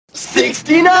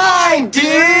69,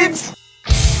 dudes!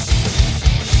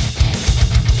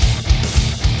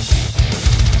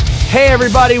 Hey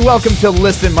everybody, welcome to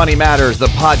Listen Money Matters, the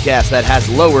podcast that has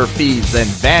lower fees than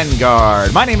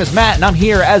Vanguard. My name is Matt, and I'm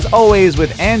here as always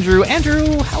with Andrew.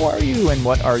 Andrew, how are you, and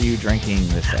what are you drinking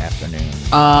this afternoon?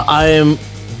 I am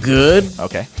good.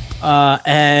 Okay.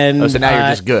 And so now you're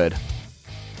just good.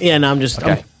 Yeah, no, I'm just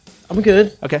Okay. I'm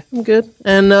good. Okay. I'm good.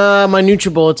 And my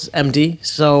NutriBullet's empty,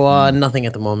 so nothing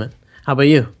at the moment. How about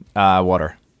you?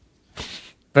 Water.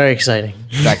 Very exciting.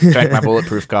 Drank my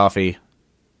bulletproof coffee.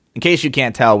 In case you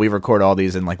can't tell, we record all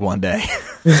these in like one day.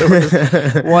 So we're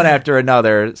just one after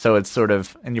another, so it's sort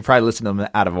of, and you probably listen to them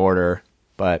out of order,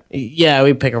 but Yeah,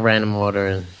 we pick a random order.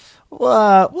 And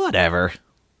whatever.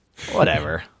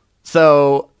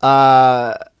 So,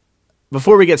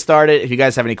 before we get started, if you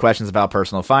guys have any questions about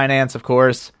personal finance, of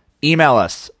course, email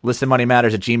us,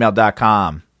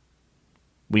 listenmoneymatters@gmail.com.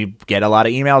 We get a lot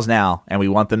of emails now, and we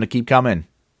want them to keep coming.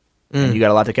 And you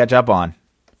got a lot to catch up on.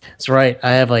 That's right.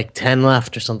 I have like 10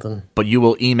 left or something. But you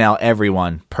will email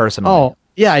everyone personally. Oh,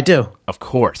 yeah, I do. Of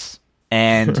course.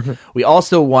 And we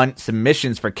also want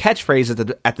submissions for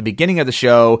catchphrases at the beginning of the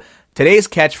show. Today's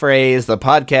catchphrase, the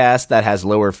podcast that has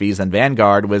lower fees than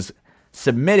Vanguard, was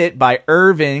submitted by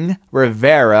Irving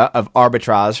Rivera of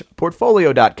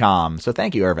arbitrageportfolio.com. So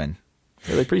thank you, Irvin.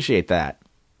 Really appreciate that.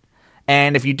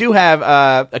 And if you do have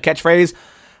a catchphrase,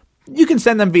 you can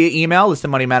send them via email,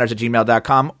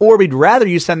 listenmoneymatters@gmail.com, or we'd rather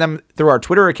you send them through our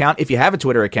Twitter account. If you have a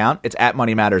Twitter account, it's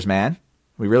 @MoneyMattersMan.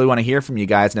 We really want to hear from you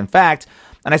guys. And in fact,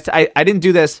 and I didn't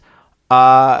do this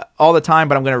all the time,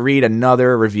 but I'm going to read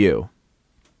another review.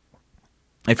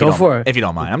 Go for it. If you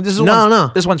don't mind.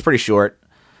 This one's pretty short.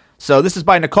 So this is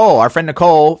by Nicole, our friend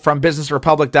Nicole from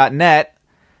businessrepublic.net.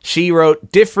 She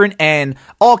wrote, different and,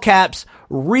 all caps,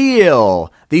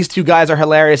 real. These two guys are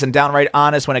hilarious and downright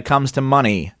honest when it comes to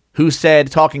money. Who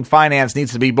said talking finance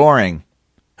needs to be boring?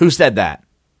 Who said that?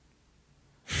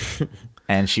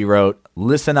 And she wrote,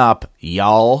 listen up,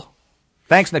 y'all.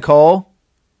 Thanks, Nicole.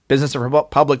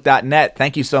 businessrepublic.net.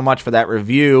 Thank you so much for that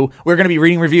review. We're going to be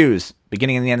reading reviews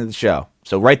beginning and the end of the show.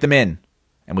 So write them in,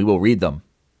 and we will read them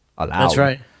aloud. That's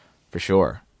right. For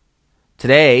sure.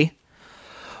 Today,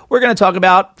 we're going to talk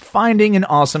about finding an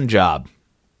awesome job.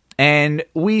 And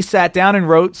we sat down and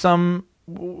we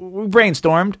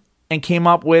brainstormed and came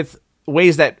up with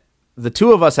ways that the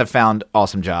two of us have found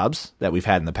awesome jobs that we've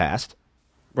had in the past.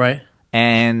 Right.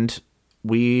 And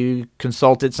we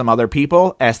consulted some other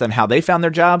people, asked them how they found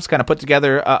their jobs, kind of put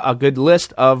together a good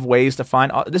list of ways to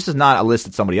find. This is not a list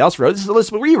that somebody else wrote. This is a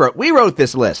list we wrote. We wrote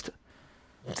this list.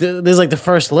 This is like the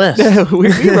first list. we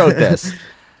wrote this.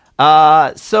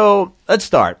 So let's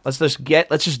start. Let's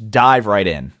just dive right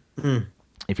in.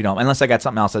 If you don't, unless I got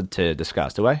something else to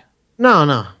discuss, do I? No.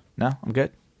 No, I'm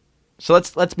good. So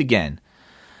let's begin.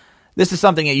 This is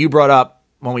something that you brought up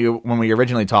when we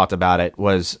originally talked about it,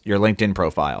 was your LinkedIn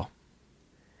profile.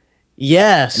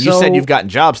 Yeah. You said you've gotten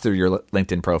jobs through your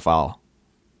LinkedIn profile.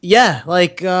 Yeah,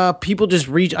 like people just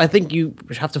reach. I think you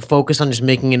have to focus on just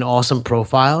making an awesome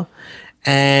profile,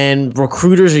 and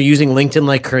recruiters are using LinkedIn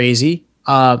like crazy.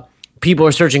 People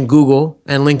are searching Google,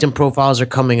 and LinkedIn profiles are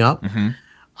coming up. Mm-hmm.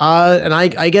 And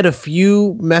I get a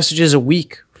few messages a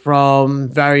week from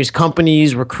various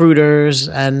companies, recruiters,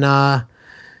 and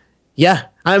yeah.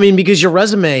 I mean, because your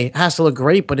resume has to look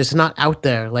great, but it's not out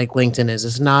there like LinkedIn is.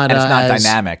 It's not. And it's not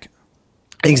dynamic.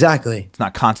 Exactly. It's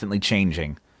not constantly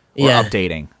changing or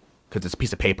updating because it's a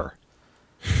piece of paper.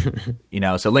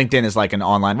 So LinkedIn is like an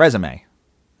online resume.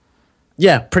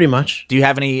 Yeah, pretty much. Do you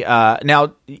have any?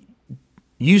 Now,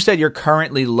 you said you're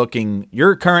currently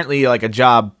like a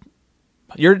job.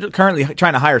 You're currently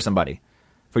trying to hire somebody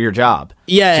for your job.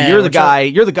 Yeah. So you're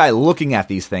the guy looking at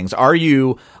these things. Are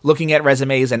you looking at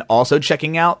resumes and also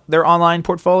checking out their online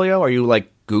portfolio? Are you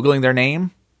like Googling their name?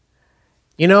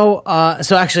 So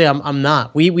actually I'm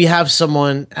not. We have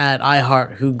someone at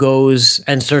iHeart who goes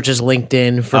and searches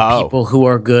LinkedIn for people who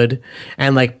are good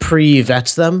and like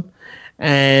pre-vets them.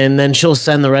 And then she'll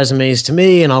send the resumes to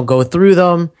me and I'll go through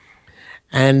them.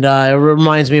 And it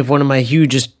reminds me of one of my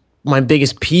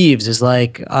biggest peeves is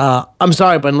like, I'm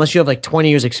sorry, but unless you have like 20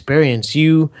 years experience,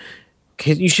 you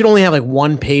should only have like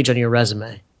one page on your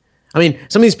resume. I mean,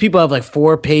 some of these people have like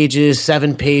 4 pages,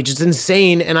 7 pages. It's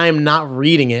insane, and I am not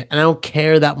reading it, and I don't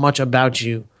care that much about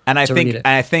you. And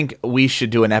I think we should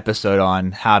do an episode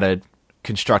on how to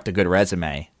construct a good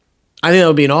resume. I think that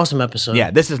would be an awesome episode.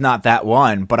 Yeah, this is not that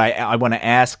one, but I want to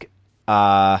ask,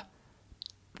 how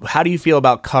do you feel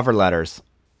about cover letters?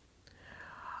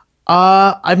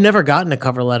 I've never gotten a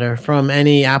cover letter from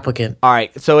any applicant. All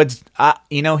right, so it's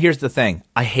here's the thing.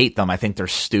 I hate them. I think they're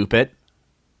stupid.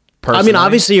 I mean,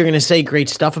 obviously, you're going to say great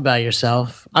stuff about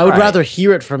yourself. I would Right. rather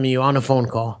hear it from you on a phone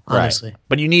call, honestly. Right.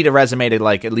 But you need a resume to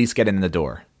like at least get in the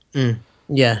door.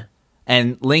 Yeah.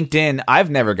 And LinkedIn, I've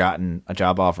never gotten a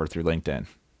job offer through LinkedIn.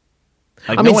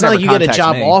 Like, I mean, it's not like you get a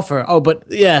job offer. Oh, but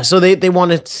yeah, so they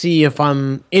want to see if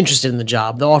I'm interested in the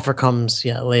job. The offer comes,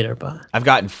 later, but I've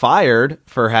gotten fired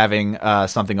for having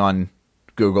something on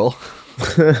Google.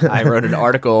 I wrote an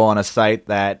article on a site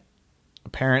that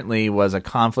apparently was a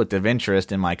conflict of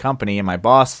interest in my company, and my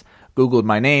boss Googled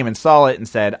my name and saw it and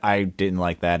said I didn't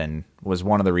like that and was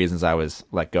one of the reasons I was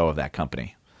let go of that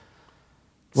company.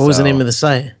 What was the name of the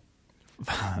site?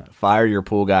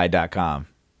 fireyourpoolguy.com.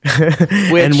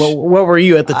 And what were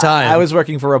you at the time? I was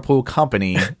working for a pool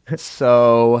company.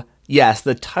 So, yes,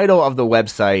 the title of the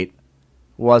website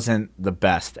wasn't the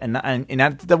best. And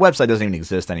the website doesn't even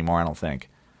exist anymore, I don't think.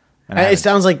 It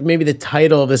sounds like maybe the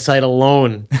title of the site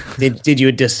alone did you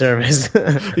a disservice.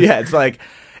 Yeah, it's like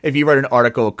if you wrote an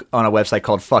article on a website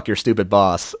called Fuck Your Stupid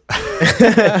Boss,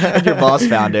 and your boss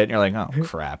found it, and you're like, oh,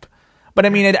 crap. But I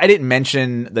mean, I didn't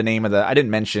mention the name of I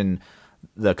didn't mention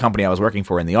the company I was working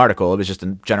for in the article. It was just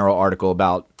a general article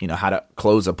about, how to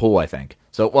close a pool, I think.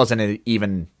 So it wasn't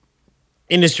even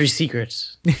industry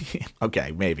secrets.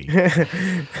 Okay, maybe.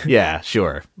 Yeah,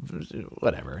 sure.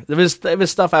 Whatever. It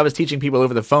was stuff I was teaching people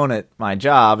over the phone at my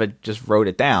job. I just wrote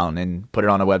it down and put it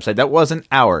on a website. That wasn't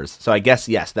ours. So I guess,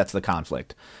 yes, that's the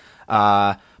conflict.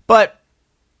 But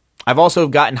I've also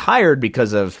gotten hired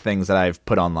because of things that I've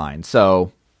put online.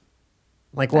 So,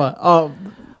 like what? Oh,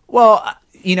 well,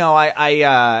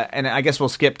 and I guess we'll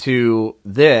skip to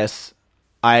this.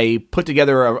 I put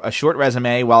together a short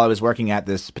resume while I was working at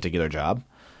this particular job.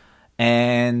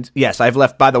 And yes, I've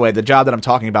left, by the way, the job that I'm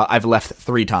talking about, I've left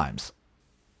 3 times.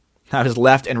 I was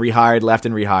left and rehired, left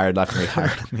and rehired, left and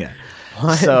rehired. Yeah.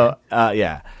 What? So,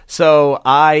 yeah. So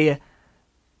I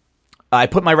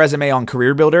put my resume on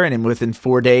CareerBuilder, and within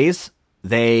 4 days,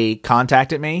 they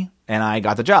contacted me and I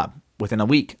got the job within a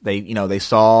week. They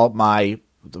saw the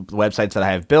websites that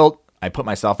I have built. I put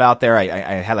myself out there. I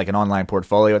had like an online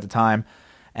portfolio at the time.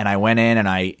 And I went in and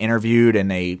I interviewed, and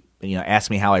they, asked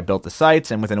me how I built the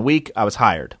sites. And within a week, I was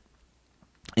hired.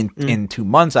 In 2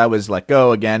 months, I was let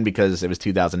go again because it was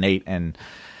 2008, and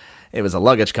it was a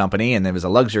luggage company, and it was a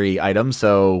luxury item,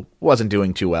 so wasn't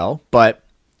doing too well. But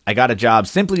I got a job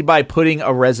simply by putting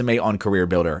a resume on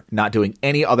CareerBuilder, not doing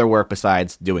any other work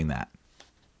besides doing that.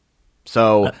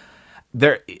 So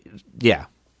yeah.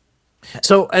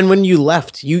 So, and when you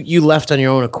left, you left on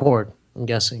your own accord, I'm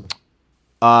guessing.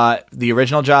 The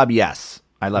original job, yes.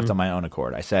 I left on my own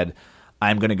accord. I said,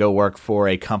 I'm going to go work for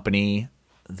a company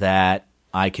that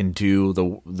I can do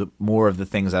the more of the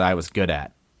things that I was good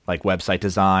at, like website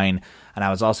design. And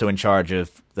I was also in charge of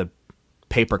the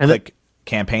pay-per-click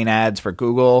campaign ads for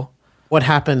Google. What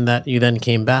happened that you then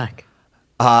came back?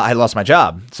 I lost my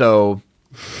job. So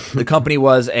the company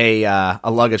was a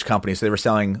luggage company. So they were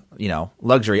selling,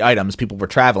 luxury items. People were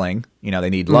traveling. They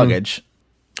need luggage.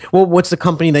 Well, what's the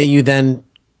company that you then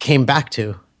came back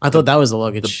to? I thought that was the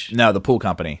luggage. No, the pool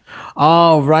company.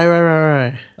 Oh,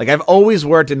 right. Like I've always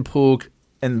worked in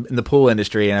the pool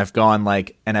industry, and I've gone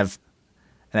and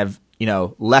I've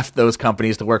left those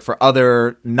companies to work for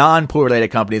other non-pool related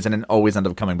companies, and then always end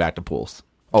up coming back to pools.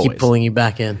 Always. Keep pulling you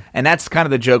back in. And that's kind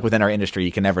of the joke within our industry.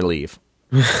 You can never leave.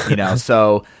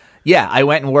 So yeah, I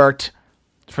went and worked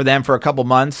for them for a couple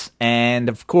months, and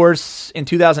of course in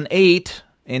 2008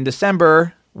 in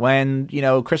December, when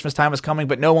Christmas time was coming,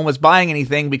 but no one was buying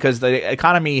anything because the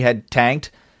economy had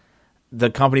tanked. The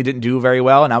company didn't do very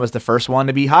well, and I was the first one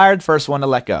to be hired, first one to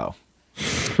let go.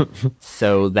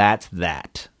 So that's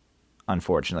that,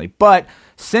 unfortunately. But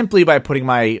simply by putting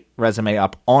my resume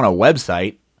up on a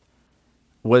website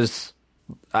was,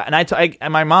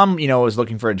 and my mom, was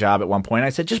looking for a job at one point. I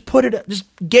said, just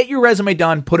get your resume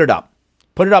done, put it up.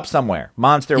 Put it up somewhere,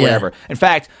 Monster, whatever. In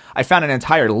fact, I found an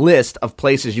entire list of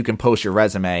places you can post your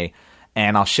resume,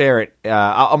 and I'll share it.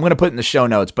 I'm going to put it in the show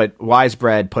notes, but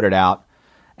Wisebread put it out,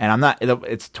 and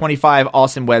it's 25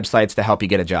 awesome websites to help you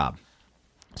get a job.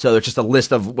 So there's just a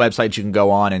list of websites you can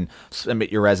go on and submit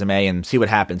your resume and see what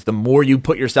happens. The more you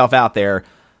put yourself out there,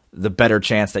 the better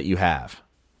chance that you have.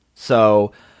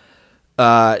 So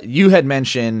you had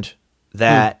mentioned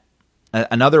that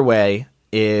another way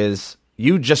is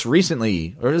you just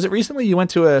recently, or is it recently, you went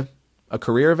to a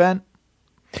career event?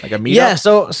 Like a meetup? Yeah,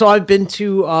 so I've been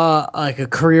to like a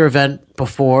career event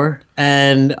before,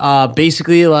 and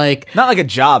basically like not like a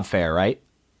job fair, right?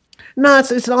 No,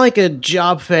 it's not like a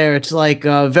job fair. It's like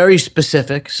very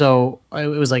specific. So it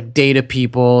was like data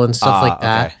people and stuff like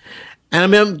that. Okay. And I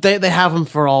mean, they have them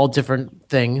for all different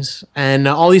things, and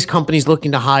all these companies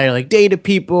looking to hire like data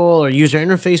people or user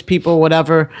interface people,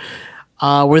 whatever,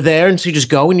 were there. And so you just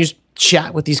go and you just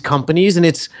chat with these companies, and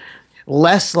it's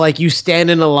less like you stand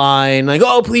in a line like,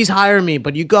 oh, please hire me.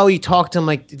 But you go, you talk to them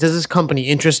like, does this company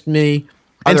interest me?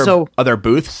 And are there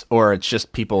booths, or it's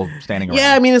just people standing around?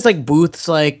 Yeah, I mean, it's like booths,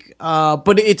 like,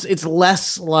 but it's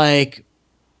less like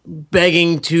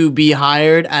begging to be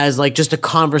hired as like just a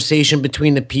conversation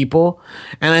between the people.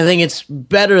 And I think it's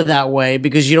better that way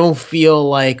because you don't feel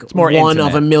like it's more one intimate.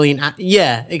 of a million.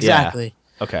 Yeah, exactly.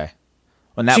 Yeah. Okay.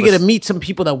 Well, so you get to meet some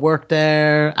people that work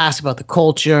there, ask about the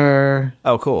culture.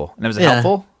 Oh, cool. And was it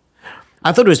helpful?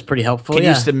 I thought it was pretty helpful. Can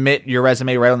you submit your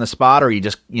resume right on the spot, or you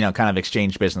just, kind of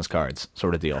exchange business cards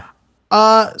sort of deal?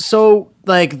 So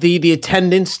like the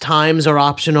attendance times are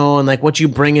optional, and like what you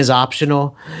bring is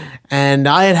optional. And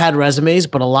I had resumes,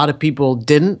 but a lot of people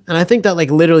didn't. And I think that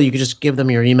like literally you could just give them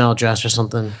your email address or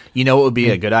something. You know what would be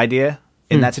a good idea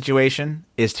in that situation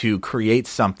is to create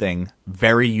something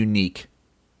very unique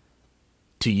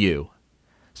to you,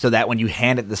 so that when you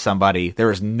hand it to somebody,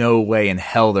 there is no way in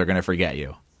hell they're going to forget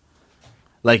you.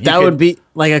 Like that would be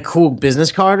like a cool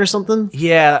business card or something.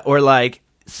 Yeah, or like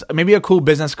maybe a cool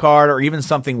business card, or even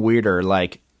something weirder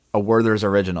like a Werther's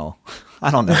original. I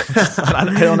don't know.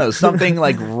 I don't know, something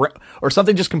like or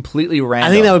something just completely random.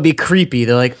 I think that would be creepy.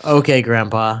 They're like, okay,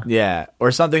 Grandpa. Yeah,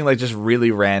 or something like just really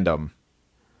random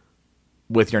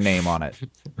with your name on it.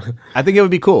 I think it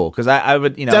would be cool because I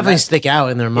would definitely stick out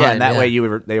in their mind. Yeah, and that way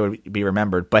they would be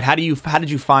remembered. But how did you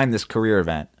find this career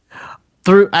event?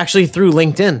 Through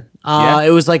LinkedIn.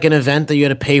 It was like an event that you had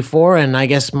to pay for, and I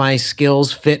guess my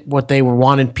skills fit what they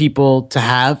wanted people to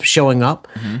have showing up.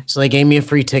 Mm-hmm. So they gave me a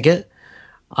free ticket.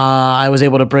 I was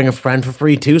able to bring a friend for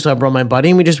free too, so I brought my buddy,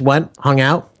 and we just went, hung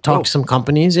out, talked to some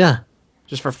companies. Yeah,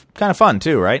 just for kind of fun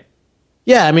too, right?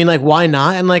 Yeah, I mean, like, why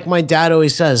not? And like my dad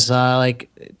always says,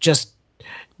 just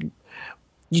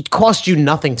it costs you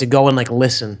nothing to go and like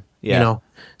listen. Yeah.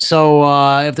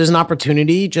 So if there's an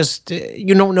opportunity, just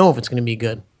you don't know if it's going to be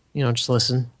good. Just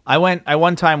listen. I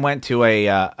one time went to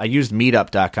I used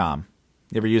meetup.com.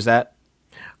 You ever use that?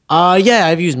 Yeah,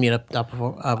 I've used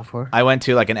Meetup before. I went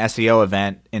to like an SEO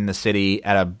event in the city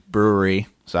at a brewery,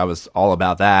 so I was all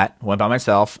about that. Went by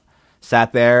myself,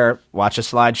 sat there, watched a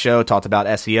slideshow, talked about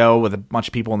SEO with a bunch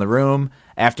of people in the room.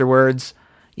 Afterwards,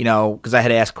 because I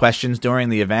had asked questions during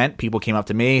the event, people came up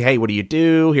to me, hey, what do you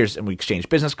do? And we exchanged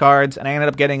business cards, and I ended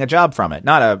up getting a job from it.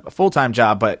 Not a full-time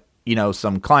job, but,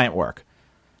 some client work.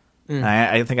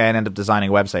 I think I ended up designing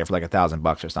a website for like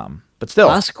 $1,000 or something. But still.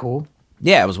 That's cool.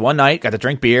 Yeah, it was one night, got to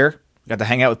drink beer, got to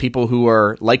hang out with people who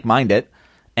were like-minded,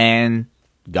 and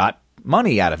got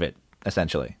money out of it,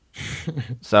 essentially.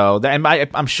 So,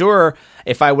 I'm sure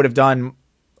if I would have done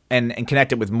and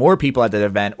connected with more people at that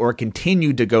event, or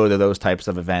continued to go to those types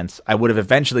of events, I would have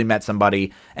eventually met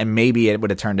somebody, and maybe it would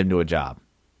have turned into a job.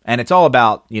 And it's all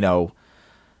about,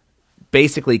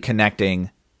 basically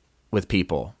connecting with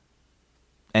people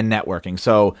and networking.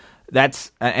 So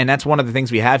that's one of the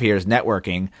things we have here is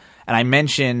networking. And I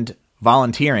mentioned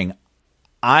volunteering.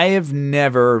 I have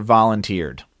never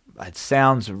volunteered. It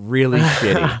sounds really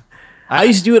shitty. I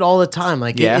used to do it all the time.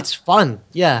 Like, it's fun.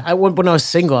 Yeah. When I was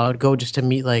single, I would go just to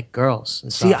meet like girls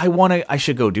and stuff. See, I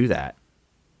should go do that.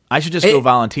 I should just go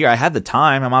volunteer. I had the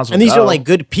time. I might as well And these are like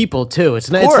good people too.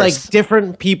 It's like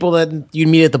different people that you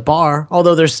meet at the bar.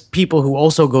 Although there's people who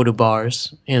also go to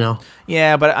bars,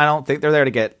 Yeah, but I don't think they're there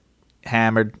to get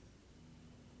hammered.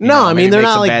 I mean, they're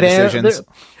not like there.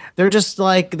 They're just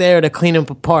like there to clean up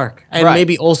a park and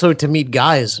maybe also to meet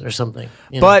guys or something.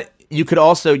 But you could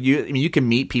also you can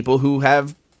meet people who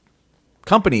have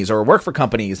companies or work for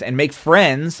companies and make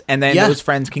friends, and then those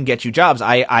friends can get you jobs.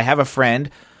 I have a friend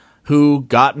who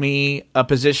got me a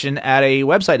position at a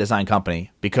website design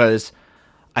company because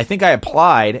I think I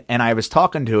applied, and I was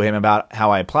talking to him about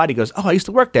how I applied. He goes, "Oh, I used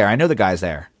to work there. I know the guys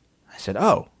there." I said,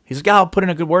 "Oh." He's like, "Yeah, I'll put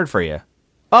in a good word for you."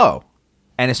 Oh.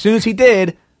 And as soon as he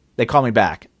did, they called me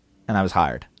back, and I was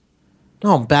hired.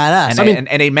 Oh, badass. And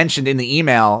they mentioned in the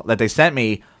email that they sent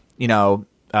me, you're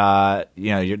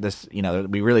this,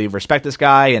 we really respect this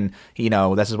guy, and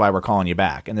this is why we're calling you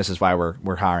back, and this is why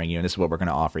we're hiring you, and this is what we're going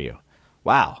to offer you.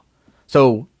 Wow.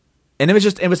 So, and it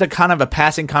was a kind of a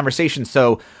passing conversation.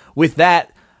 So with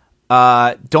that,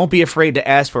 don't be afraid to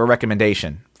ask for a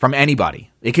recommendation from anybody.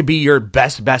 It could be your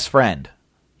best friend.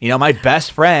 My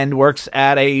best friend works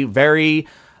at a very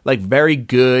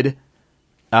good,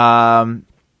 I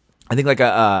think like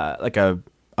a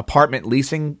apartment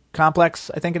leasing complex,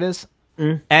 I think it is.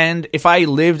 And if I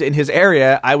lived in his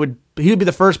area, he would be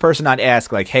the first person I'd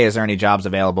ask, like, hey, is there any jobs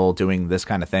available doing this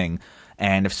kind of thing?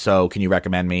 And if so, can you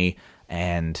recommend me?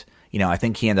 And, I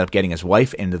think he ended up getting his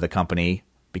wife into the company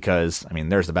because, I mean,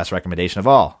 there's the best recommendation of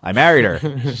all. I married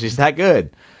her. She's that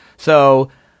good.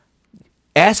 So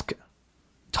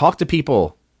talk to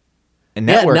people. And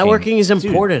networking is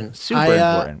important. Dude, super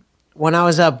important. When I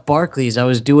was at Barclays, I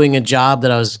was doing a job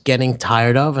that I was getting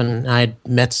tired of, and I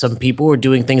met some people who were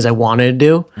doing things I wanted to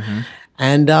do. Mm-hmm.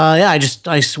 And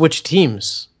I switched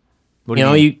teams. What do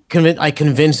you mean? I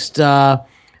convinced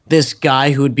this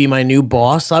guy who would be my new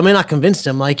boss. I mean, not convinced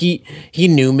him. Like he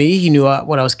knew me. He knew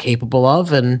what I was capable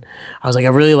of, and I was like, I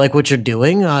really like what you're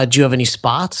doing. Do you have any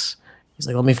spots? He's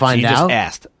like, let me find out. You just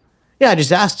asked. Yeah, I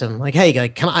just asked him, like, hey,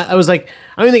 can I was like,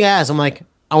 I don't even think I asked. I'm like,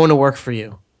 I want to work for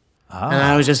you. Oh.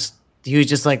 And he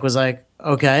was like,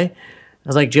 okay. I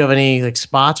was like, do you have any like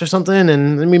spots or something?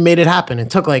 And then we made it happen. It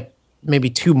took like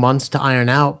maybe 2 months to iron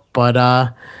out, but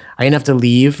I didn't have to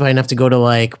leave. I didn't have to go to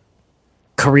like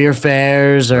career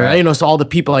fairs or, right. So all the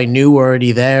people I knew were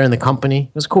already there in the company.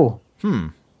 It was cool.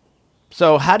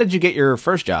 So how did you get your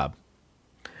first job?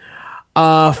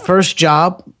 First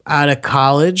job out of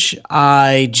college,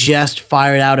 I just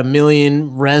fired out 1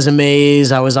 million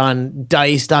resumes. I was on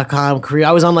Dice.com, career.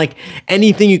 I was on like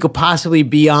anything you could possibly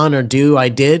be on or do, I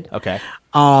did. Okay.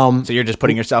 So you're just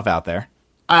putting yourself out there.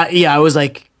 Yeah, I was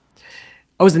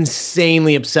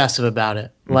insanely obsessive about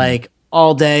it. Mm-hmm. Like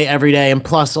all day, every day. And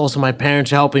plus also my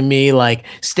parents are helping me like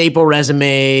staple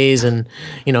resumes and,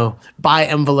 buy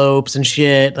envelopes and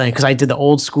shit. Like, cause I did the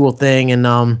old school thing.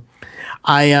 And,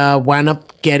 I wound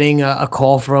up getting a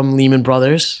call from Lehman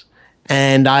Brothers,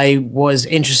 and I was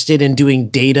interested in doing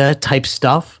data type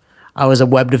stuff. I was a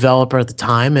web developer at the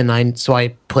time, and so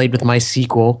I played with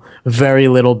MySQL very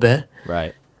little bit,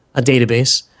 right? A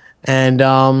database, and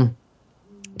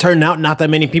turned out not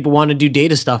that many people want to do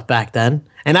data stuff back then,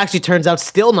 and actually turns out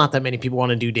still not that many people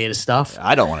want to do data stuff.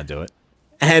 I don't want to do it.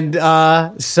 And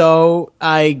so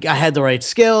I had the right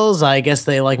skills. I guess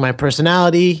they like my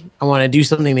personality. I wanted to do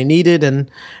something they needed, and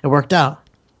it worked out.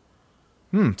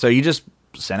 So you just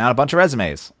sent out a bunch of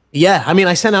resumes. Yeah, I mean,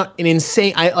 I sent out an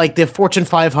insane, like the Fortune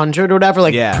 500 or whatever.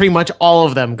 Like pretty much all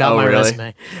of them got my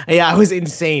resume. Yeah, I was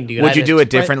insane, dude. Would you do it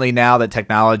differently now that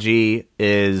technology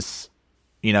is,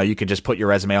 you could just put your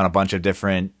resume on a bunch of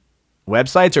different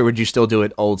websites, or would you still do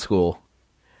it old school?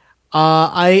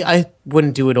 I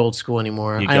wouldn't do it old school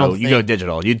anymore. You go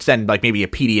digital. You'd send like maybe a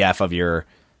PDF of your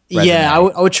resume. Yeah,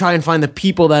 I would try and find the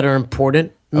people that are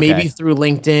important. Maybe through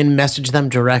LinkedIn, message them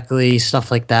directly, stuff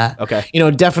like that. Okay.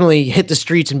 Definitely hit the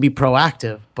streets and be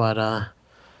proactive. But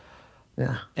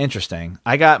yeah. Interesting.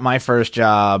 I got my first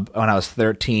job when I was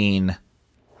 13,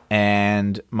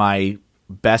 and my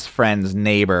best friend's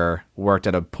neighbor worked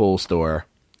at a pool store,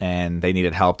 and they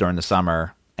needed help during the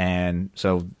summer, and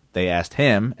so they asked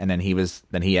him, and then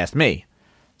he asked me.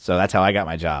 So that's how I got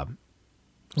my job.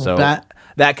 So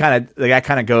that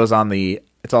kind of goes on the,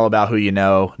 it's all about who you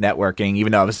know, networking,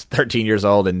 even though I was 13 years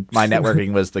old and my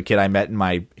networking was the kid I met in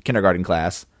my kindergarten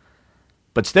class.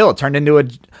 But still, it turned into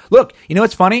look,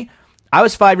 what's funny? I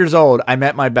was 5 years old. I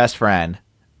met my best friend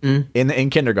in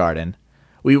kindergarten.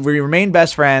 We remained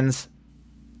best friends.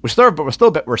 We're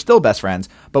still best friends,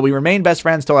 but we remained best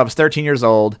friends till I was 13 years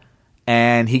old.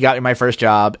 And he got me my first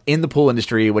job in the pool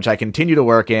industry, which I continue to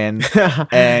work in.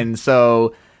 And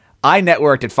so I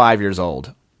networked at 5 years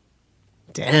old.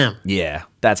 Damn. Yeah,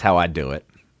 that's how I do it.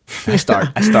 I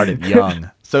started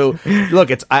young. So look,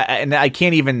 I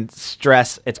can't even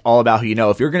stress. It's all about who you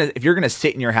know. If you're gonna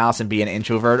sit in your house and be an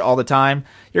introvert all the time,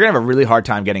 you're gonna have a really hard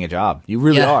time getting a job. You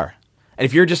really are. And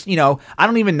if you're just, I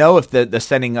don't even know if the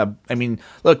sending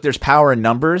look, there's power in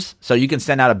numbers, so you can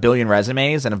send out 1 billion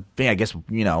resumes, and I guess,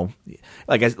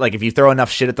 like if you throw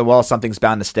enough shit at the wall, something's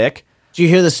bound to stick. Did you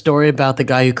hear the story about the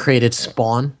guy who created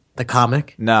Spawn, the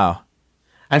comic? No.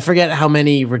 I forget how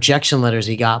many rejection letters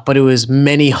he got, but it was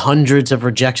many hundreds of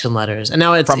rejection letters. And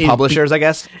now it's from publishers, I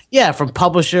guess? Yeah, from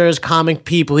publishers, comic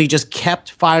people. He just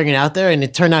kept firing it out there, and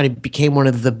it turned out he became one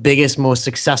of the biggest, most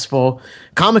successful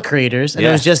comic creators. And it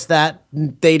was just that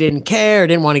they didn't care,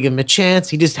 didn't want to give him a chance.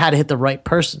 He just had to hit the right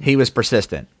person. He was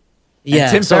persistent. Yeah.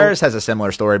 And Tim Ferriss has a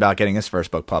similar story about getting his first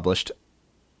book published.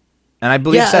 And I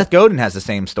believe Seth Godin has the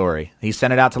same story. He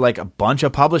sent it out to like a bunch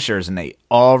of publishers, and they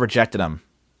all rejected him.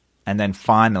 And then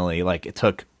finally, like, it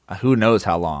took who knows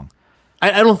how long.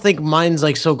 I don't think mine's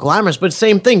like so glamorous, but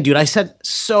same thing, dude. I sent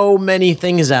so many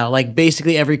things out, like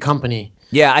basically every company.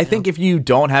 Yeah, I think if you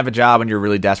don't have a job and you're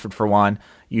really desperate for one,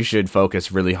 you should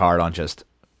focus really hard on just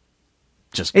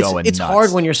going It's nuts.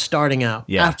 hard when you're starting out.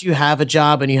 Yeah. After you have a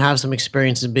job and you have some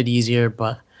experience, it's a bit easier,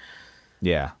 but...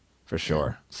 Yeah, for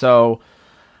sure. So,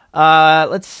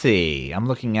 let's see. I'm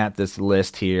looking at this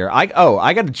list here. I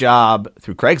got a job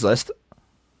through Craigslist.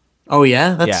 Oh,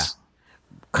 yeah?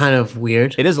 kind of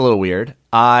weird. It is a little weird.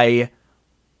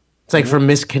 It's like for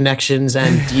misconnections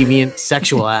and deviant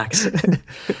sexual acts.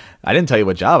 I didn't tell you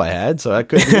what job I had, so that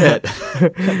could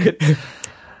be it.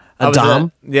 A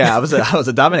dom? I was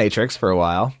a dominatrix for a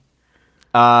while.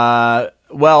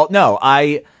 Well, no,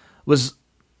 I was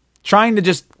trying to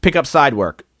just pick up side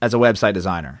work as a website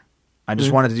designer. I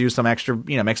just wanted to do some extra,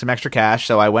 make some extra cash.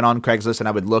 So I went on Craigslist and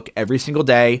I would look every single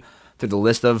day through the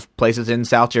list of places in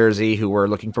South Jersey who were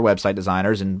looking for website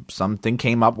designers. And something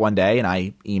came up one day and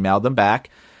I emailed them back,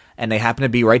 and they happened to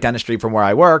be right down the street from where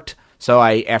I worked. So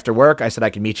after work, I said I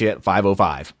could meet you at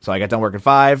 5:05. So I got done work at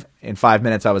 5. In 5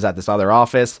 minutes, I was at this other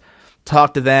office,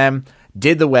 talked to them,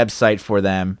 did the website for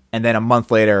them, and then a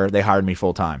month later, they hired me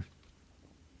full time.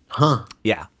 Huh.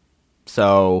 Yeah.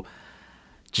 So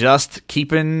just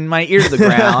keeping my ear to the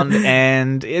ground,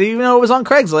 and even though it was on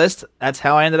Craigslist, that's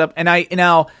how I ended up. And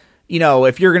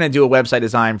if you're going to do a website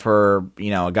design for,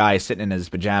 a guy sitting in his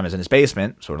pajamas in his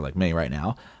basement, sort of like me right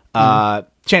now,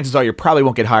 chances are you probably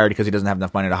won't get hired because he doesn't have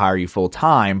enough money to hire you full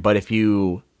time. But if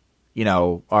if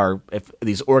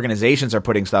these organizations are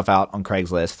putting stuff out on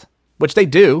Craigslist, which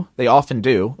they often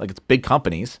do, like it's big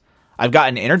companies. I've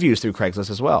gotten interviews through Craigslist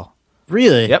as well.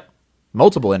 Really? Yep.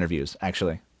 Multiple interviews,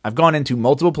 actually. I've gone into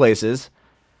multiple places.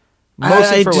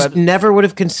 I just never would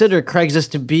have considered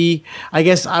Craigslist to be, I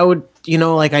guess I would,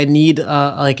 I need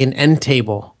like an end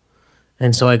table.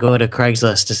 And so I go to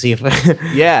Craigslist to see if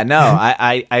Yeah, no,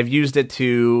 I've used it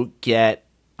to get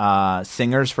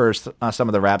singers for some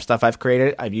of the rap stuff I've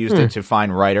created. I've used it to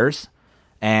find writers.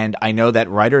 And I know that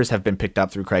writers have been picked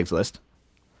up through Craigslist.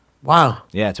 Wow.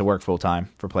 Yeah, to work full time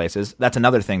for places. That's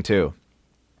another thing too.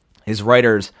 Is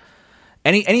writers,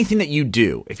 anything that you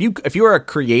do, if you are a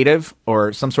creative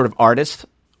or some sort of artist,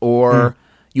 or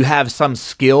you have some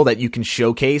skill that you can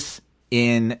showcase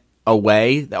in a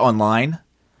way online,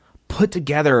 put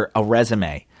together a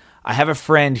resume. I have a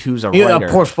friend who's a writer. A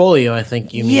portfolio, I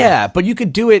think you mean. Yeah, but you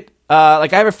could do it.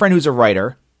 Like I have a friend who's a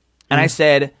writer, and I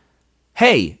said,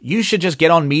 hey, you should just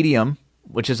get on Medium,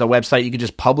 which is a website you could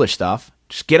just publish stuff.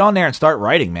 Just get on there and start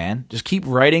writing, man. Just keep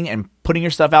writing and putting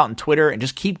your stuff out on Twitter and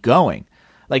just keep going.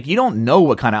 Like, you don't know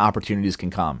what kind of opportunities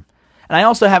can come. And I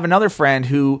also have another friend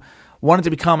who wanted to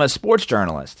become a sports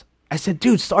journalist. I said,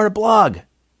 dude, start a blog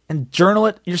and journal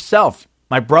it yourself.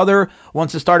 My brother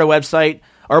wants to start a website,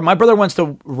 or my brother wants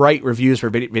to write reviews for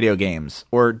video games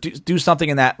or do something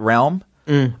in that realm.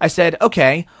 I said,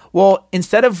 okay, well,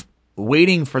 instead of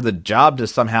waiting for the job to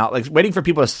somehow, like waiting for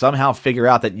people to somehow figure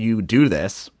out that you do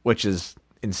this, which is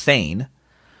insane,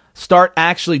 start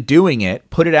actually doing it,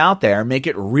 put it out there, make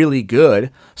it really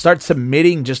good, start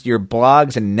submitting just your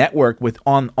blogs and network with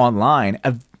online.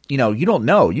 You don't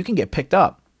know, you can get picked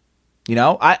up.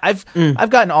 I've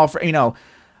gotten offer,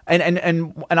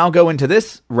 and I'll go into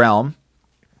this realm,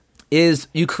 is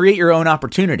you create your own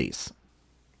opportunities.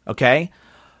 Okay?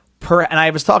 And I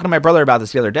was talking to my brother about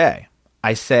this the other day.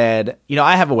 I said,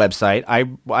 I have a website.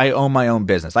 I own my own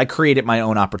business. I created my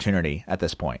own opportunity at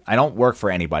this point. I don't work for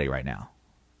anybody right now.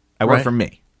 I work for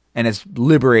me, and it's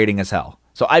liberating as hell.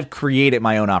 So I've created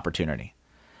my own opportunity,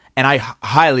 and I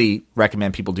highly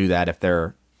recommend people do that if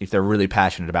they're really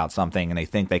passionate about something and they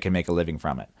think they can make a living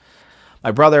from it.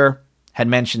 My brother had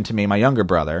mentioned to me, my younger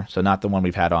brother, so not the one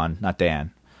we've had on, not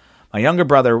Dan. My younger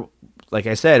brother, like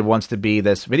I said, wants to be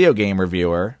this video game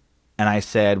reviewer, and I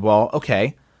said, well,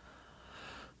 okay,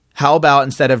 how about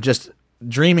instead of just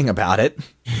dreaming about it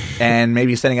and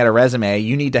maybe sending out a resume,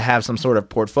 you need to have some sort of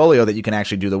portfolio that you can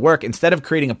actually do the work. Instead of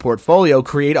creating a portfolio,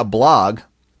 create a blog.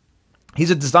 He's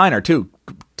a designer too.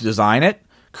 Design it,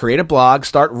 create a blog,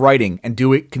 start writing, and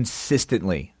do it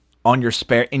consistently in your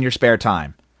spare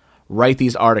time. Write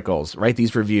these articles, write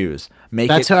these reviews.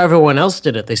 That's how everyone else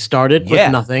did it. They started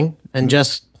with nothing and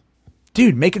just...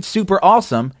 Dude, make it super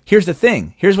awesome. Here's the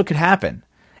thing. Here's what could happen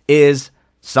is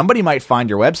somebody might find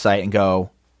your website and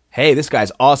go, hey, this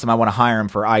guy's awesome. I want to hire him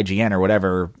for IGN or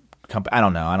whatever. I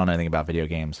don't know. I don't know anything about video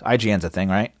games. IGN's a thing,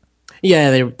 right?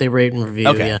 Yeah, they rate and review.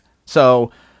 Okay. Yeah.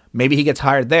 So maybe he gets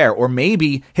hired there, or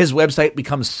maybe his website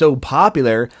becomes so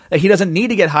popular that he doesn't need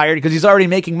to get hired because he's already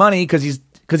making money because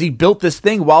he built this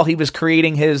thing while he was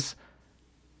creating his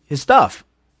stuff.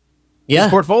 Yeah.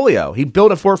 His portfolio. He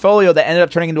built a portfolio that ended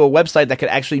up turning into a website that could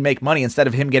actually make money instead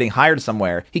of him getting hired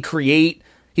somewhere. He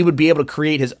would be able to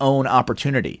create his own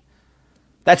opportunity.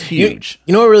 That's huge.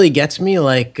 You know what really gets me?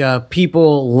 Like,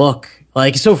 people look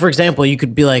like, so for example, you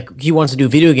could be like, he wants to do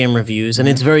video game reviews, and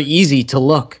it's very easy to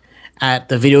look at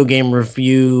the video game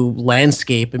review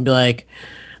landscape and be like,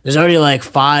 there's already like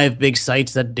 5 big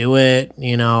sites that do it,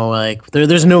 like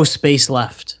there's no space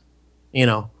left,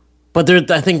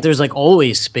 but I think there's like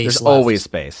always space left. There's always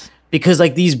space. because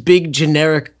like these big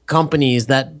generic companies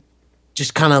that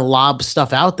just kind of lob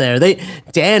stuff out there,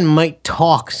 Dan might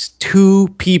talk to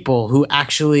people who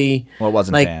actually. Well, it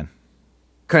wasn't like Dan.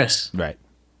 Chris. Right.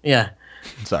 Yeah.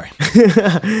 Sorry.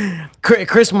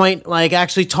 Chris might like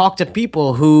actually talk to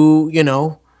people who, you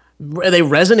know, they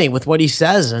resonate with what he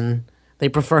says and they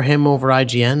prefer him over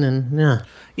IGN, and yeah.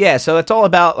 Yeah, so it's all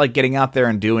about like getting out there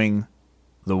and doing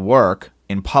the work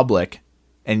in public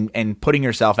and putting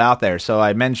yourself out there. So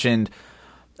I mentioned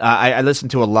I listen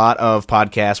to a lot of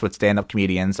podcasts with stand-up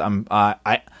comedians.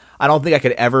 I don't think I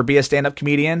could ever be a stand-up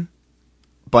comedian,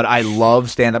 but I love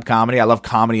stand-up comedy. I love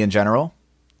comedy in general.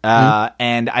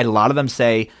 And a lot of them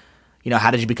say, you know,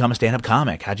 how did you become a stand-up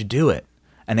comic? How'd you do it?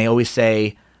 And they always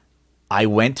say, I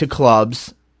went to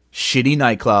clubs, shitty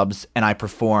nightclubs, and I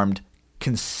performed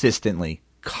consistently,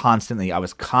 constantly. I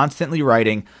was constantly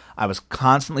writing. I was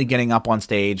constantly getting up on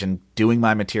stage and doing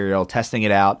my material, testing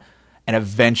it out. And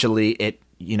eventually it,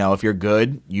 you know, if you're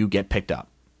good, you get picked up.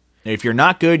 If you're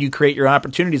not good, you create your own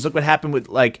opportunities. Look what happened with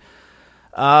like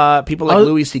people like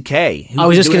Louis C.K. I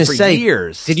was just going to say,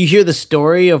 years. Did you hear the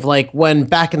story of like when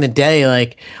back in the day,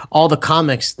 like all the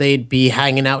comics, they'd be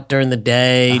hanging out during the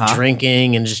day,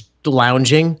 drinking and just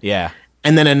lounging. Yeah.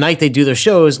 And then at night they do their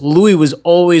shows. Louis was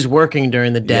always working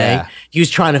during the day. Yeah. He was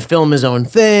trying to film his own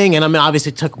thing. And I mean,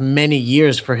 obviously it took many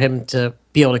years for him to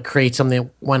be able to create something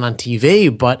that went on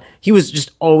TV, but he was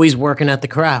just always working at the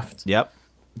craft. Yep.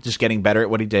 Just getting better at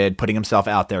what he did, putting himself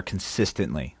out there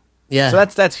consistently. Yeah. So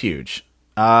that's huge.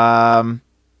 What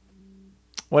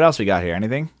else we got here?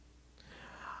 Anything?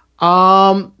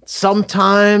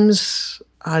 Sometimes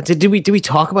did we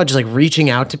talk about just like reaching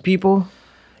out to people?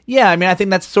 Yeah, I mean, I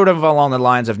think that's sort of along the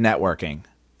lines of networking.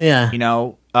 Yeah. You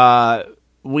know,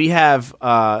 we have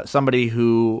somebody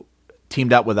who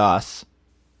teamed up with us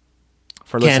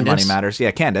for Listen Money Matters.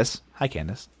 Yeah, Candace. Hi,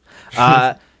 Candace.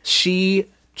 She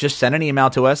just sent an email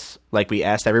to us, like we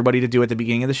asked everybody to do at the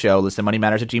beginning of the show,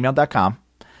 listenmoneymatters@gmail.com.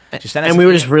 And we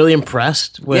were just really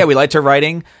impressed with... Yeah, we liked her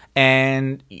writing,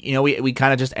 and you know, we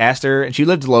kind of just asked her, and she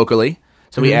lived locally,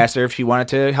 so we asked her if she wanted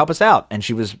to help us out, and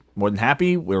she was more than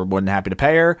happy. We were more than happy to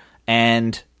pay her,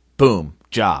 and boom,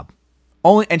 job.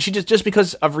 And she just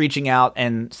because of reaching out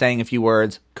and saying a few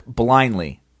words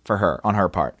blindly for her, on her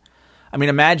part. I mean,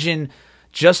 imagine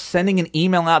just sending an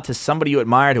email out to somebody you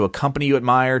admire, to a company you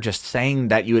admire, just saying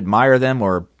that you admire them,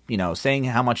 or you know, saying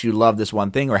how much you love this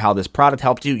one thing or how this product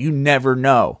helped you. You never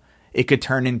know. It could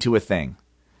turn into a thing.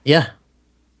 Yeah.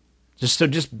 Just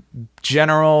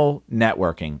general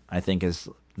networking, I think, is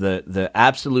the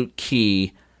absolute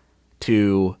key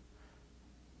to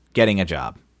getting a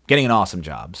job, getting an awesome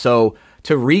job. So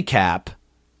to recap,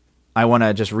 I want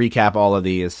to just recap all of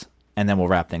these, and then we'll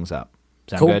wrap things up.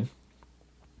 Sound good?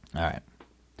 All right.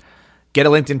 Get a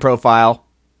LinkedIn profile.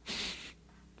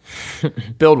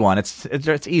 Build one. It's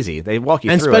easy. They walk you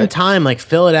through it. And spend time, like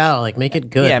fill it out, like make it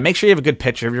good. Yeah, make sure you have a good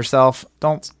picture of yourself.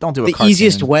 Don't do the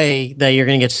easiest way that you're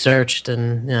going to get searched,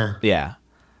 and yeah.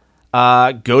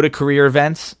 Yeah. Go to career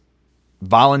events,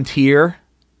 volunteer.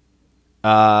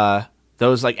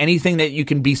 Those like anything that you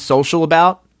can be social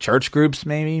about. Church groups,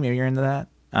 maybe you're into that.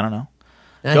 I don't know.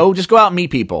 Yeah. Just go out and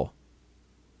meet people.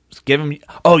 Just give them.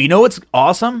 Oh, you know what's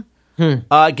awesome?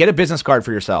 Get a business card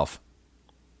for yourself.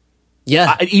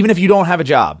 Yeah. Even if you don't have a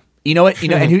job. You know what? You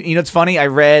know, and you know it's funny? I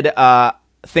read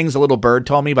Things a Little Bird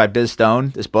Told Me by Biz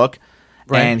Stone, this book.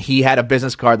 Right. And he had a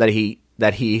business card that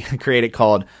he created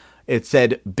called, it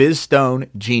said Biz Stone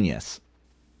Genius.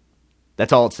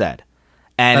 That's all it said.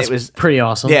 And That's it was pretty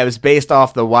awesome. Yeah, it was based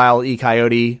off the Wile E.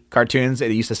 Coyote cartoons.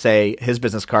 It used to say, his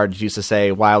business card used to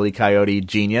say Wile E. Coyote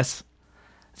Genius.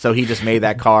 So he just made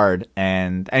that card,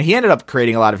 and he ended up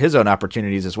creating a lot of his own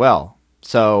opportunities as well.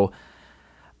 So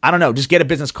I don't know, just get a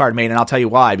business card made, and I'll tell you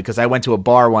why. Because I went to a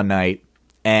bar one night,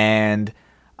 and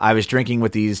I was drinking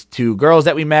with these two girls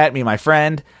that we met, me and my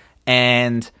friend,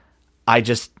 and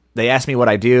they asked me what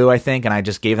I do, I think, and I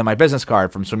just gave them my business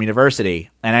card from Swim University,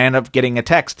 and I ended up getting a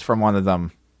text from one of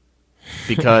them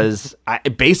because I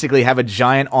basically have a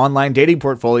giant online dating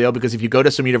portfolio, because if you go to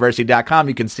swimuniversity.com,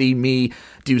 you can see me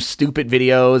do stupid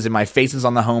videos, and my face is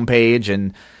on the homepage,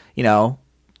 and, you know,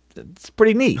 it's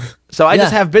pretty neat. So I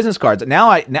just have business cards. Now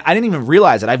I didn't even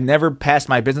realize it. I've never passed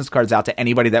my business cards out to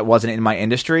anybody that wasn't in my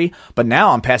industry, but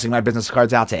now I'm passing my business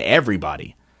cards out to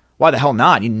everybody. Why the hell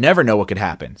not? You never know what could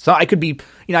happen. So I could meet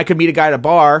a guy at a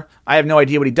bar. I have no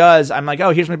idea what he does. I'm like,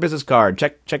 oh, here's my business card.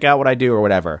 Check out what I do or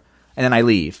whatever. And then I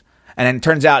leave. And then it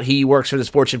turns out he works for this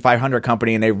Fortune 500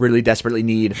 company, and they really desperately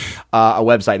need a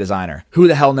website designer. Who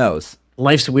the hell knows?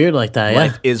 Life's weird like that.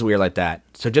 Life is weird like that.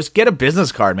 So just get a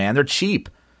business card, man. They're cheap.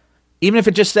 Even if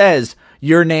it just says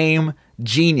your name,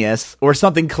 genius or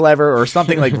something clever or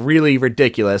something like really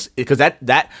ridiculous. Because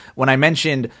that when I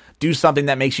mentioned do something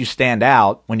that makes you stand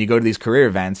out when you go to these career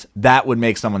events, that would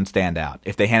make someone stand out.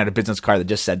 If they handed a business card that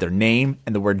just said their name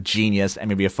and the word genius and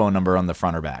maybe a phone number on the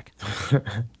front or back.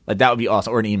 Like that would be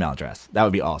awesome. Or an email address. That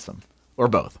would be awesome. Or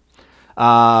both.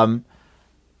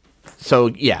 So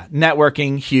yeah,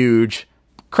 networking, huge.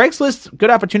 Craigslist, good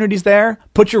opportunities there.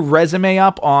 Put your resume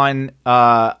up on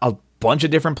a bunch of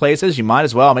different places. You might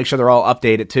as well make sure they're all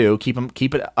updated too.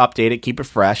 Keep it updated, keep it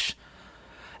fresh.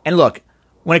 And look,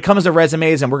 when it comes to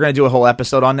resumes, and we're going to do a whole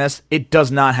episode on this, it does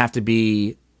not have to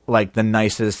be like the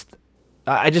nicest.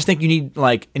 I just think you need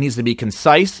it needs to be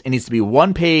concise. It needs to be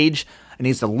one page. It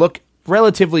needs to look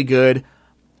relatively good.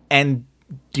 And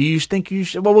do you think you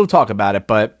should? Well, we'll talk about it,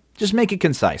 but just make it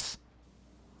concise.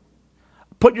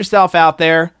 Put yourself out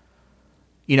there.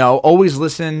 Always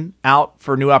listen out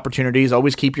for new opportunities.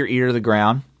 Always keep your ear to the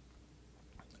ground.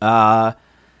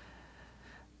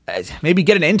 Maybe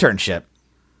get an internship.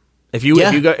 If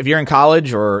you're in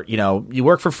college or you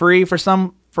work for free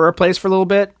for a place for a little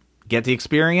bit, get the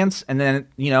experience, and then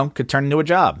could turn into a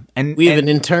job. And we have an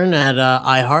intern at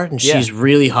iHeart, and she's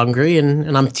really hungry,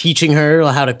 and I'm teaching her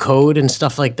how to code and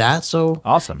stuff like that. So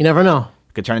awesome! You never know.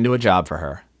 Could turn into a job for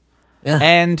her. Yeah,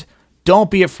 and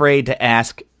don't be afraid to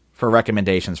ask for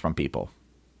recommendations from people.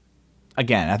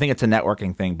 Again, I think it's a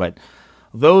networking thing, but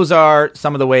those are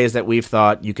some of the ways that we've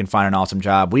thought you can find an awesome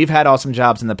job. We've had awesome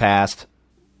jobs in the past.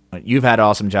 You've had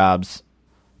awesome jobs,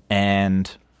 and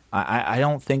I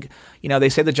don't think, they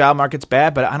say the job market's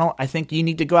bad, but I think you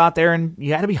need to go out there and you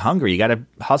got to be hungry. You got to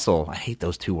hustle. I hate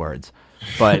those two words,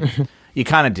 but you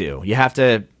kind of do. You have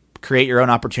to create your own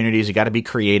opportunities. You got to be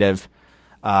creative.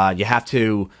 You have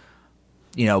to,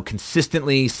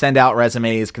 consistently send out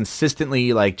resumes,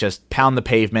 consistently just pound the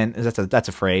pavement. That's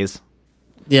a phrase.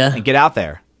 Yeah. And get out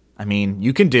there. I mean,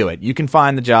 you can do it. You can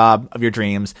find the job of your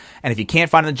dreams. And if you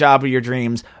can't find the job of your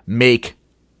dreams, make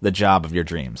the job of your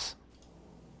dreams.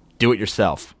 Do it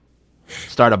yourself.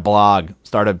 Start a blog.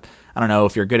 I don't know,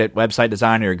 if you're good at website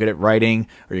design or you're good at writing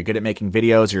or you're good at making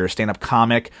videos or you're a stand-up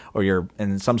comic or you're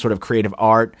in some sort of creative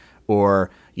art or,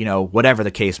 whatever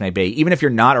the case may be. Even if you're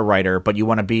not a writer, but you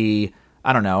want to be,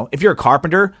 I don't know, if you're a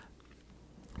carpenter,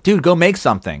 dude, go make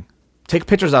something. Take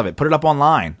pictures of it. Put it up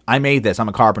online. I made this. I'm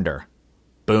a carpenter.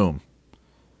 Boom.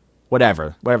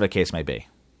 Whatever the case may be.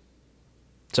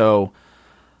 So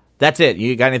that's it.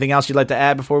 You got anything else you'd like to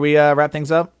add before we wrap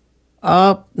things up?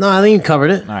 No, I think you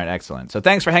covered it. All right, excellent. So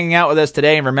thanks for hanging out with us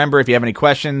today. And remember, if you have any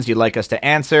questions you'd like us to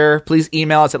answer, please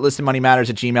email us at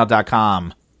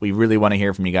listenmoneymatters@gmail.com. We really want to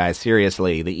hear from you guys.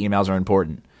 Seriously, the emails are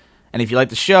important. And if you like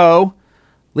the show,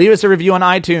 leave us a review on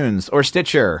iTunes or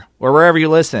Stitcher or wherever you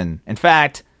listen. In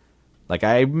fact, like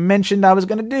I mentioned I was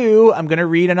going to do, I'm going to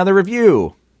read another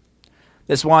review.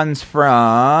 This one's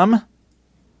from... what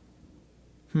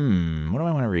do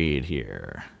I want to read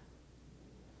here?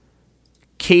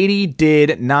 Katie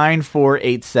did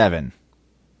 9487.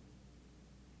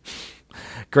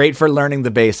 Great for learning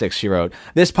the basics, she wrote.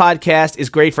 This podcast is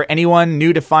great for anyone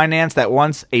new to finance that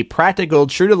wants a practical,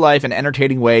 true-to-life, and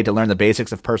entertaining way to learn the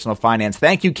basics of personal finance.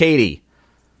 Thank you, Katie.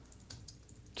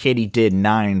 Katie did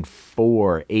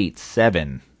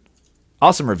 9487.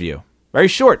 Awesome review. Very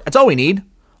short. That's all we need.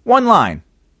 One line.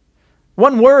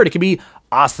 One word. It could be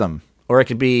awesome. Or it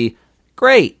could be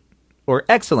great. Or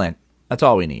excellent. That's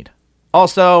all we need.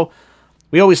 Also,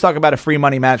 we always talk about a free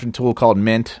money management tool called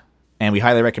Mint. And we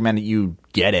highly recommend that you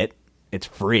get it. It's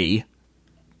free.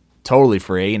 Totally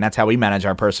free. And that's how we manage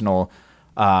our personal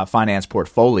finance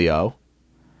portfolio.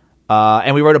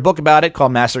 And we wrote a book about it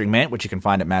called Mastering Mint, which you can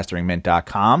find at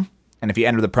masteringmint.com. And if you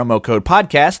enter the promo code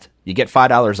podcast, you get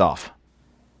 $5 off.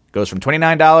 Goes from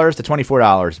 $29 to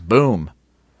 $24. Boom.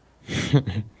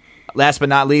 Last but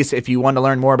not least, if you want to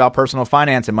learn more about personal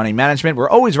finance and money management, we're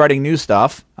always writing new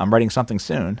stuff. I'm writing something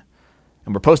soon.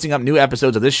 And we're posting up new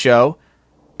episodes of this show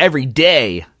every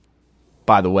day,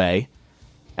 by the way,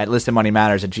 at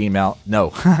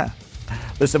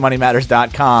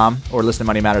listenmoneymatters@listenmoneymatters.com or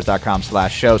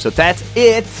listenmoneymatters.com/show. So that's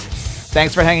it.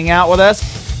 Thanks for hanging out with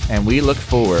us, and we look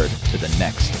forward to the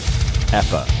next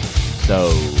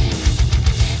episode.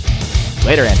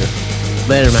 Later, Andrew.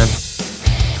 Later, man.